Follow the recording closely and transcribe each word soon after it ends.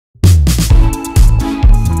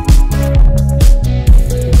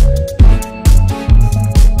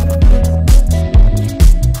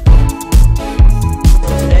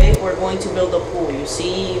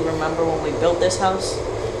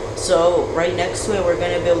So right next to it, we're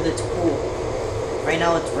gonna build its pool. Right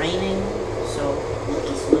now it's raining, so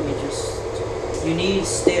let me just. You need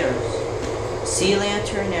stairs, sea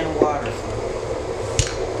lantern, and water.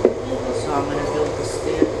 So I'm gonna build the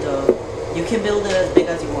stair. You can build it as big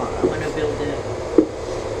as you want. I'm gonna build it.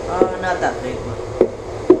 Not that big, but.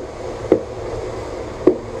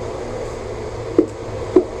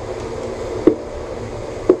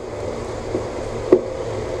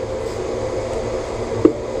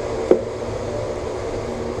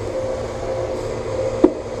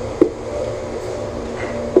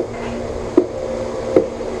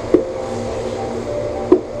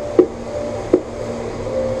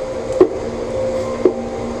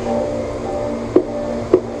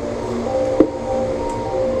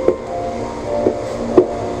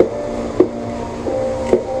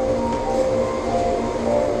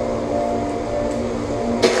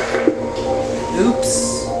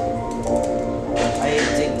 Oops! I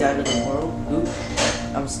digged out of the world. Oop!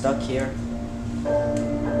 I'm stuck here.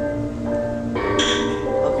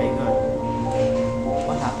 Okay, good.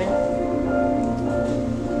 What happened?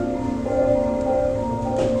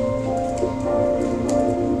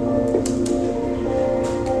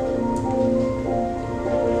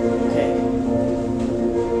 Okay.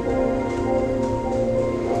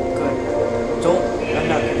 Good. I'm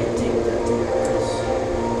not gonna dig that because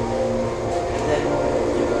then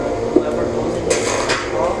whoever goes in this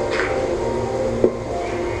fall.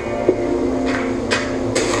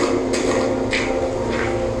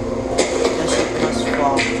 That shit must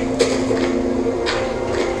fall.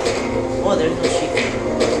 Oh, there's no sheep.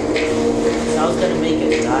 I was gonna make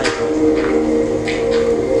it die.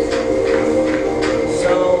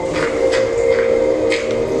 So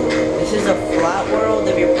this is a flat world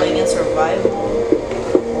if you're playing in survival,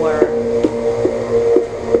 or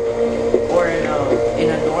in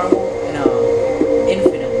a normal,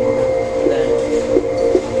 infinite world. Then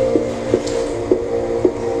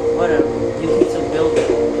whatever, you can still build it.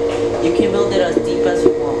 You can build it as deep as you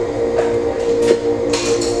want.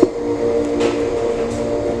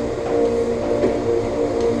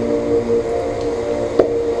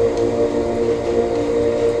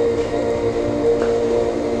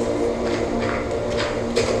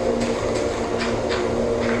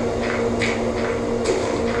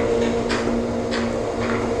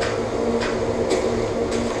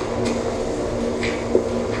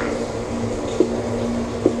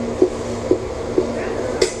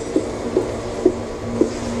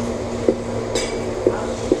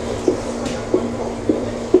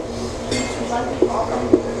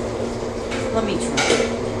 Let me try.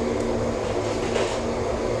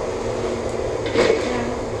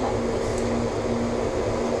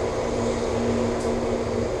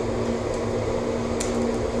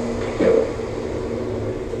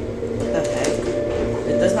 What the heck?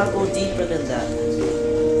 It does not go deeper than that.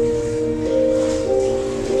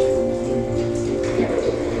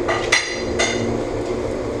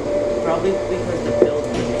 Probably because the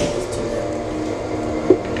building is too big.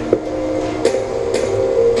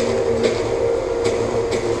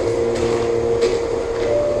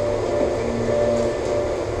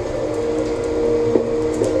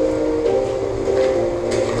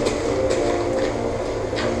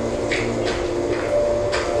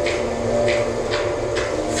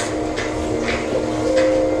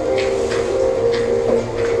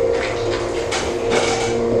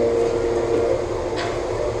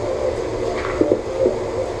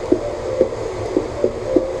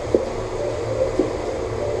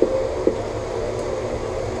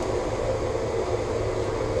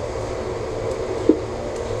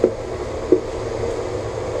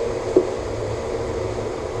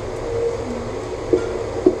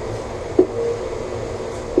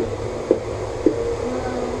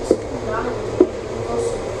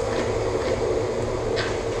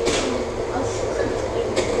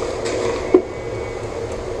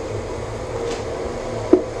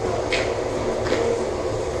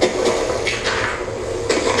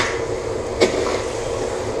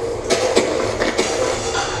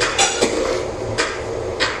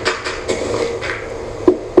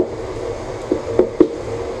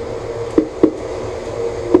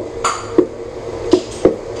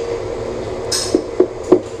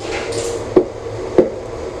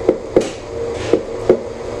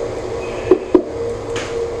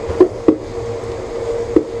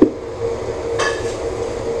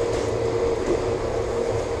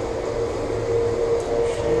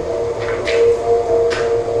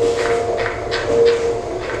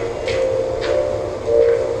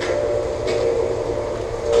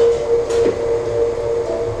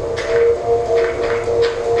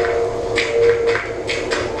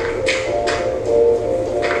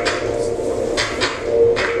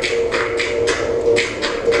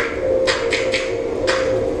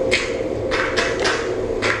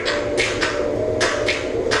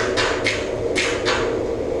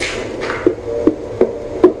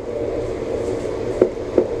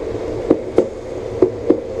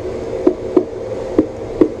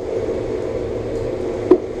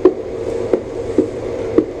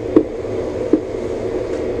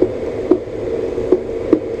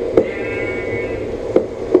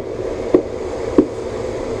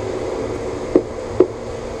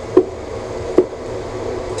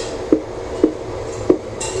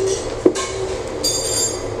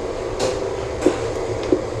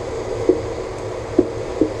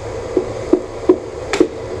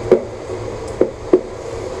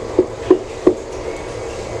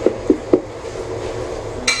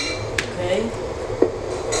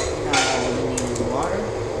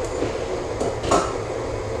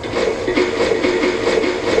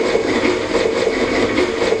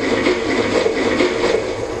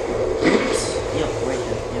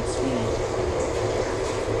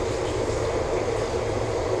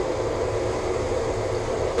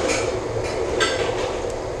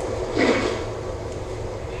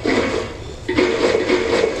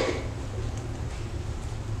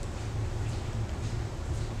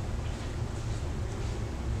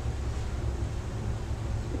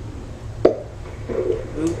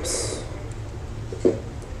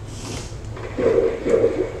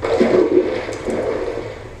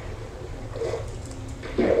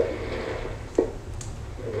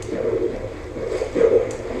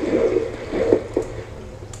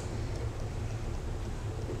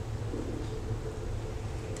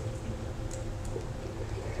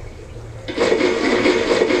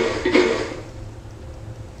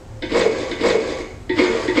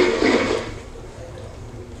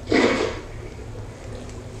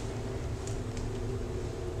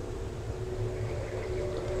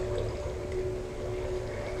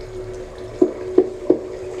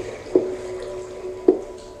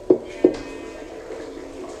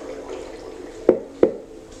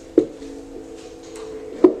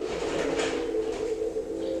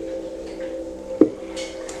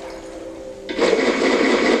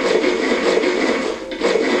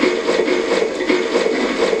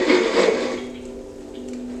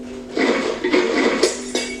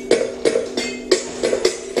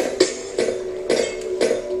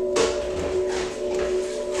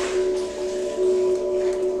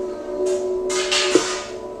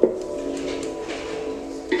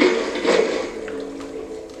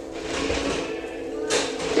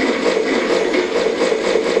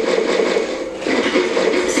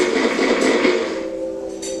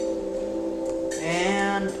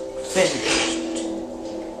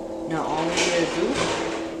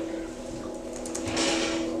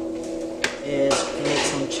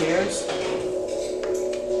 first,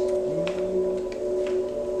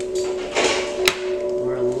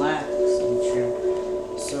 relax and chill.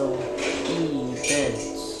 So, beds,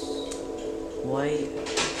 white.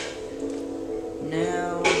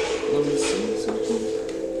 Now, let me see something.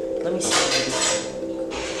 Let me see this.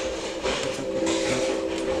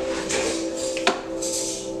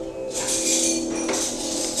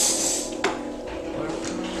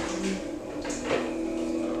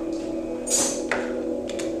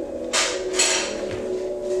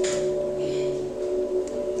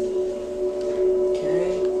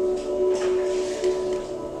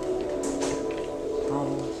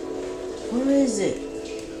 Where is it?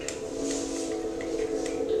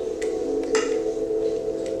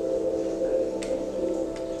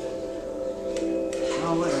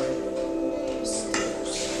 Oh, whatever.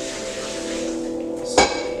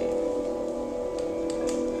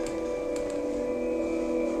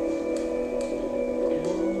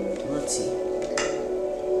 Let's see.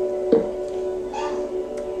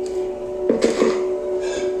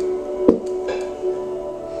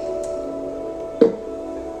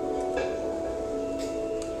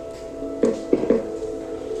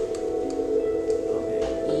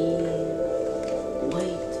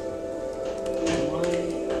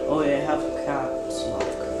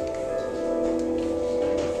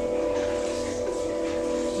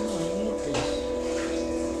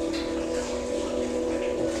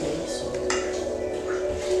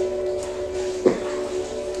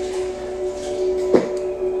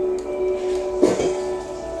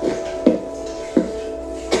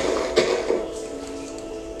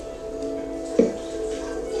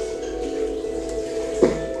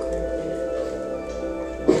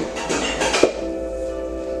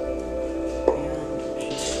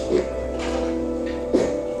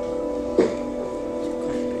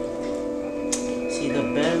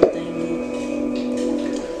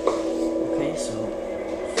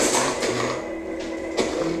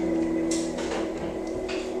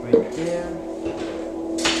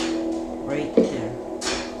 Right there.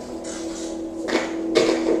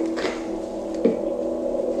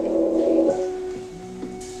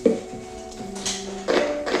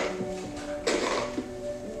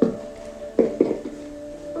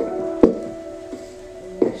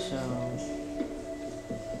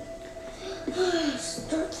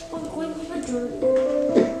 Start sprinkling the dirt.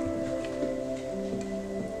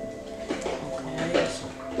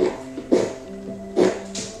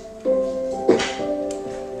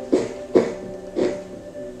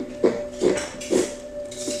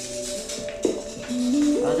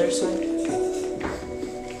 Other side.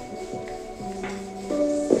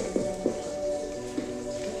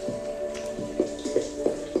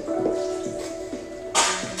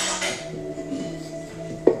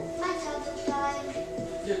 My tablet died.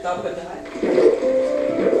 Your tablet died?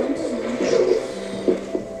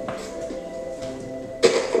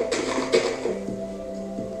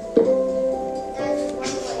 That's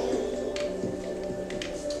one way.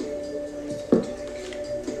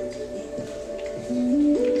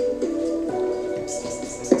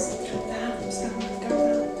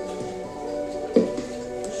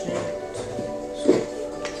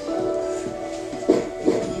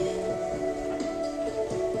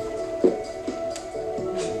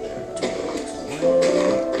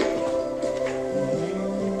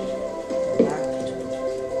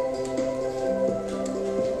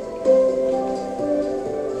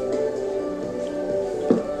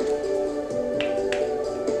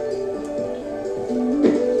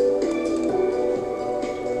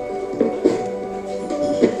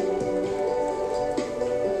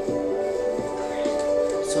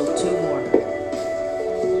 So 2 more.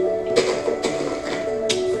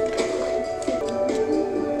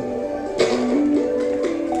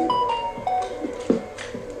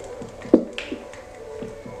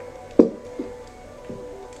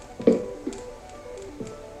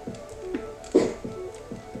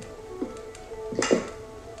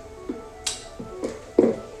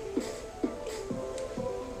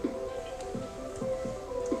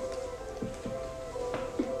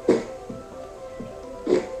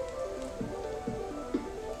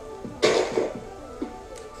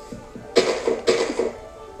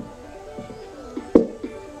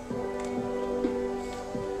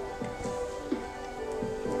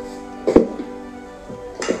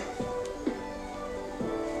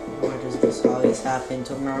 Where does this always happen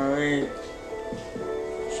to me?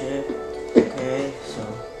 Shift. Okay, so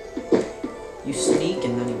you sneak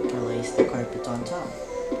and then you place the carpet on top.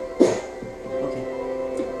 Okay.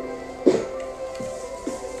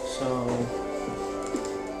 So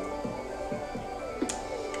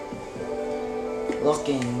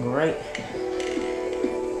looking great.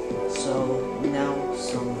 So now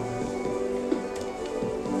some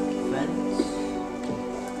fence.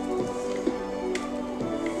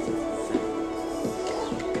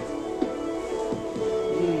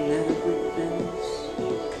 Nether fence.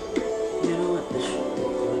 You know what? This should be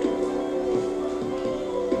good.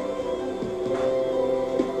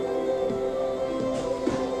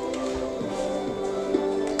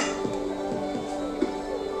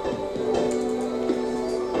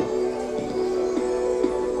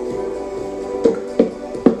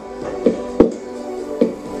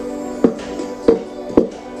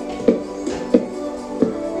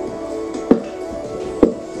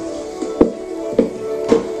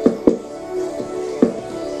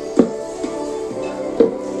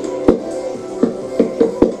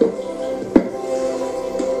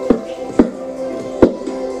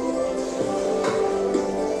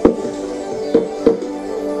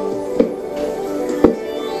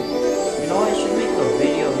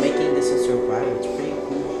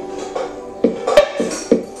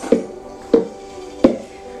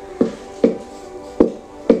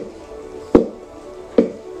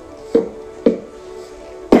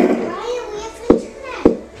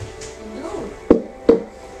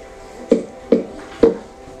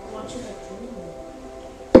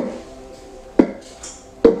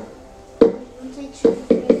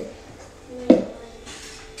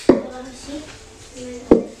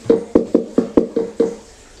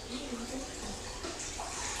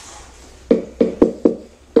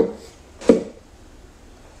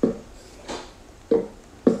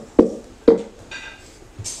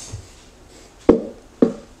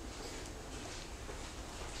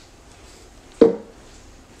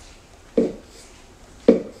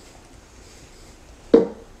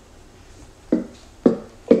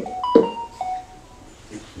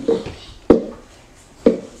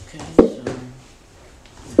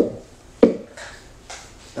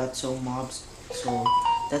 So mobs, so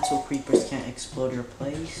that's so creepers can't explode your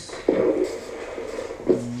place.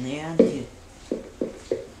 And yeah,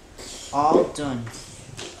 all done.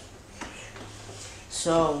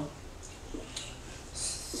 So,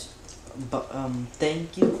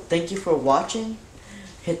 thank you for watching.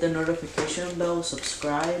 Hit the notification bell,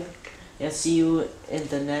 subscribe, and see you in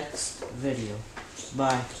the next video.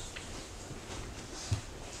 Bye.